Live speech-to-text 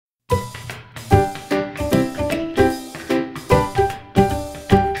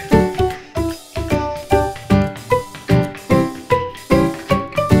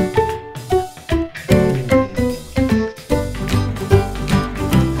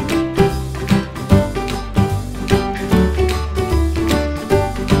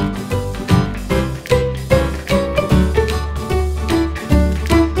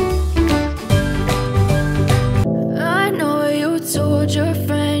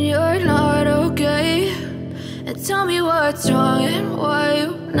Tell me what's wrong and why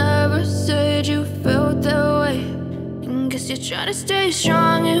you never said you felt that way. And guess you're trying to stay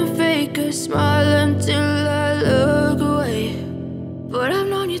strong and fake a smile until I look away. But I've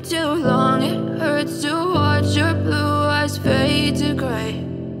known you too long, it hurts to watch your blue eyes fade to gray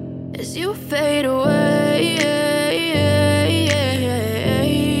as you fade away,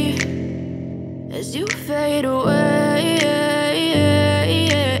 as you fade away.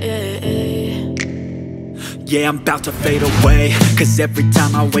 Yeah, I'm about to fade away, cause every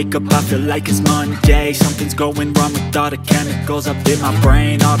time I wake up I feel like it's Monday. Something's going wrong with all the chemicals up in my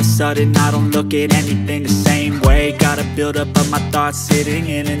brain. All of a sudden I don't look at anything the same way. Gotta build up of my thoughts sitting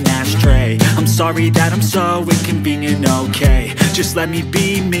in an ashtray. I'm sorry that I'm so inconvenient, okay. Just let me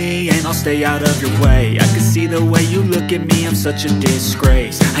be me and I'll stay out of your way. I can see the way you look at me, I'm such a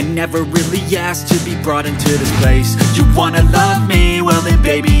disgrace. I never really asked to be brought into this place. You wanna love me? Well then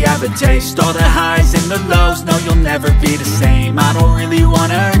baby have a taste. All the highs and the lows, no, you'll never be the same. I don't really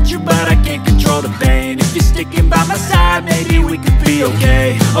wanna hurt you, but I can't control the pain. If you're sticking by my side, maybe we could be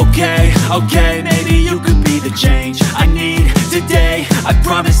okay. Okay, maybe you could be the change I need today. I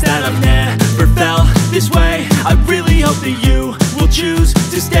promise that I've never felt this way. I really hope that you will choose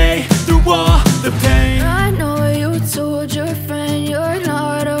to stay through all the pain. I know you told your friend you're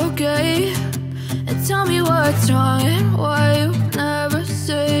not okay. And tell me what's wrong and why you never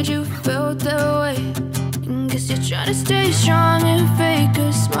said you felt that way. Guess you're trying to stay strong and fake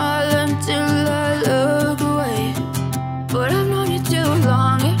a smile until I look away. But I've known you too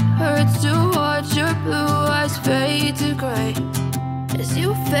long, it hurts to watch your blue eyes fade to gray as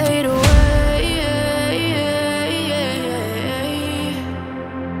you fade away,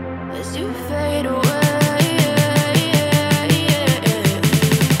 as you fade away,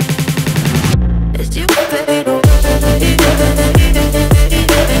 as you fade away.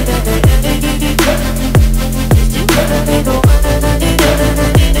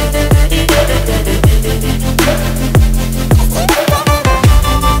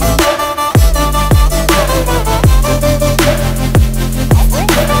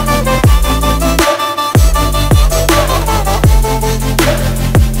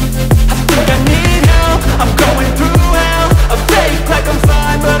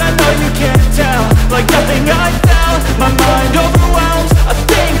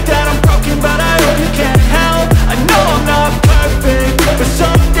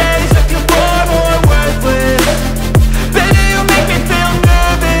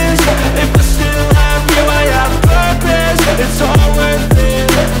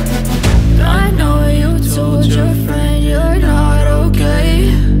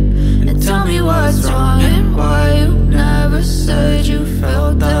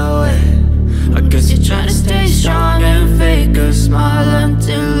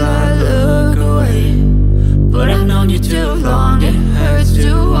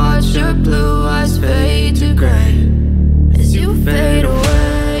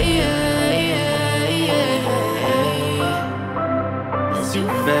 As you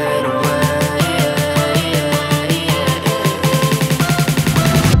fade away.